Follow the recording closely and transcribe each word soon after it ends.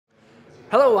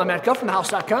Hello, I'm Matt Guff from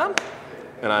thehouse.com.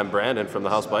 And I'm Brandon from the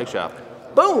House Bike Shop.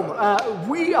 Boom!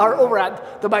 We are over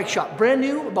at the bike shop. Brand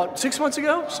new, about 6 months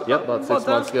ago? Yep, about 6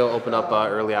 months ago. Opened up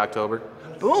early October.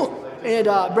 Boom! And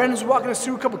Brandon's walking us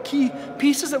through a couple key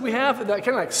pieces that we have that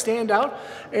kind of like stand out.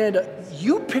 And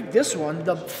you picked this one,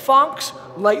 the Fox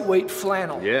Lightweight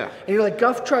Flannel. Yeah. And you're like,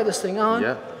 Guff, try this thing on.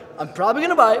 Yeah. I'm probably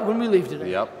going to buy it when we leave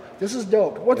today. Yep. This is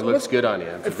dope. It looks good on you.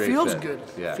 It's a great feels fit. good.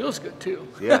 Yeah. It feels good too.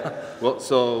 Yeah. Well,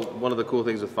 so one of the cool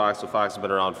things with Fox, so Fox has been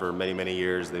around for many, many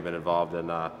years. They've been involved in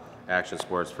action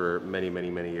sports for many, many,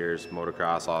 many years,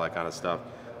 motocross, all that kind of stuff.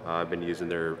 I've been using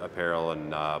their apparel and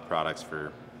products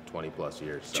for 20 plus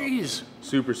years. So Jeez.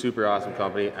 Super, super awesome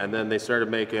company. And then they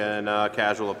started making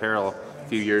casual apparel a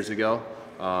few years ago.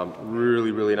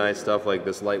 Really, really nice stuff like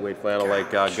this lightweight flannel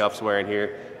like Guff's wearing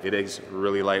here. It is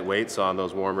really lightweight, so on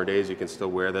those warmer days you can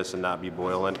still wear this and not be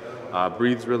boiling.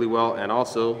 Breathes really well, and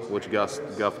also, which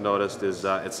Guff noticed, is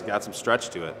it's got some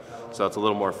stretch to it. So it's a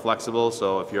little more flexible,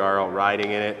 so if you are out riding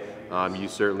in it, you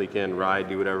certainly can ride,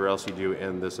 do whatever else you do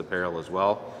in this apparel as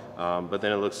well. But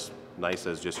then it looks nice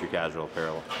as just your casual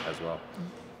apparel as well.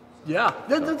 Yeah,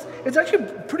 it's actually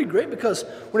pretty great because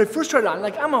when I first tried it on,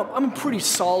 like I'm a pretty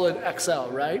solid XL,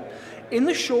 right? In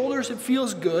the shoulders, it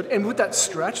feels good, and with that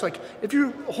stretch, like if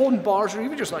you're holding bars or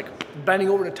even just like bending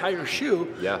over to tie your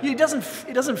shoe, yeah, it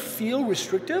doesn't feel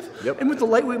restrictive. Yep. And with the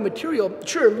lightweight material,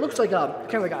 sure, it looks like a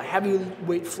kind of like a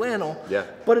heavyweight flannel. Yeah.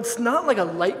 But it's not like a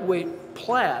lightweight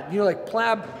plaid. You know, like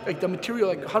plaid, like the material,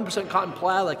 like 100% cotton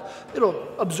plaid, like it'll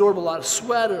absorb a lot of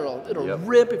sweat. It'll yep,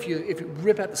 rip if you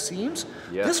rip at the seams.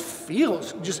 Yeah. This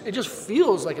feels it just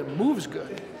feels like it moves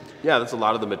good. Yeah, that's a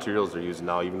lot of the materials they're using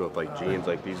now, even with like jeans,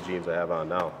 like these jeans I have on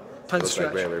now. Ton Look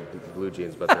like regular blue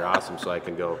jeans, but they're awesome, so I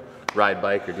can go ride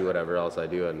bike or do whatever else I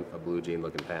do in a blue jean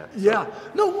looking pant. Yeah.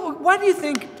 No, why do you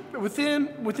think within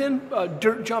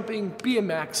dirt jumping,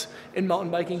 BMX, and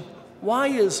mountain biking, why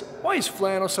is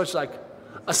flannel such like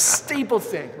a staple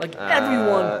thing? Like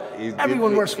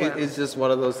everyone wears flannel. It's just one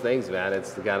of those things, man.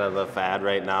 It's kind of the fad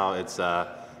right now.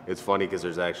 It's funny because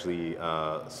there's actually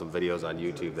some videos on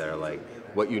YouTube that are like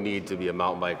what you need to be a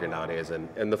mountain biker nowadays,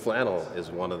 and the flannel is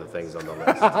one of the things on the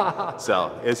list.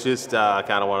 So it's just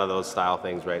kind of one of those style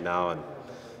things right now, and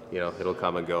you know it'll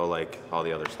come and go like all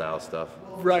the other style stuff.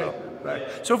 Right,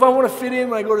 right. So if I want to fit in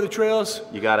when I go to the trails,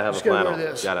 you gotta have a flannel.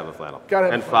 You gotta have a flannel.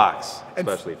 And Fox,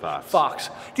 especially Fox. Fox.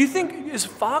 Do you think is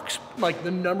Fox like the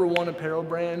 #1 apparel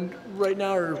brand right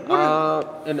now,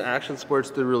 or? In action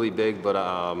sports, they're really big, but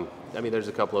I mean, there's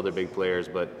a couple other big players,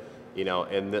 but you know,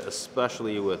 and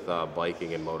especially with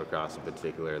biking and motocross in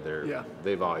particular,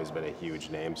 they've always been a huge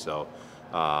name. So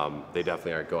they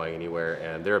definitely aren't going anywhere,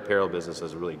 and their apparel business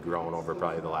has really grown over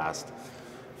probably the last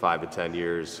 5 to 10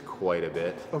 years quite a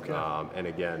bit. Okay. And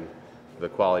again, the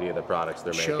quality of the products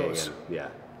they're making, and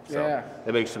so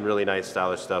they make some really nice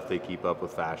stylish stuff. They keep up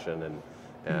with fashion,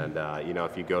 and you know,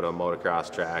 if you go to a motocross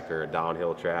track or a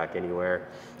downhill track anywhere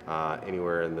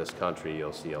in this country,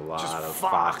 you'll see a lot of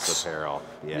Fox apparel.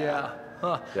 Yeah.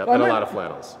 Huh. Yep. Well, and a lot of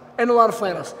flannels. And a lot of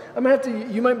flannels. I'm gonna have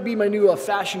to. You might be my new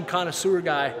fashion connoisseur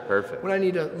guy. Perfect. When I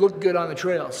need to look good on the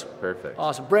trails. Perfect.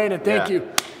 Awesome, Brandon. Thank you.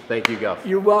 Thank you, Guff.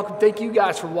 You're welcome. Thank you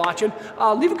guys for watching.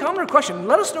 Leave a comment or question.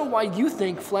 Let us know why you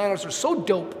think flannels are so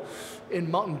dope in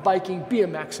mountain biking,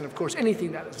 BMX, and of course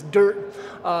anything that is dirt.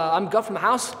 I'm Guff from the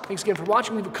house. Thanks again for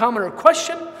watching. Leave a comment or a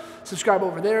question. Subscribe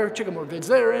over there. Check out more vids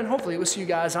there, and hopefully we'll see you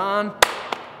guys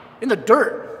in the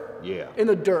dirt. Yeah. In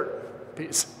the dirt.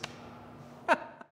 Peace.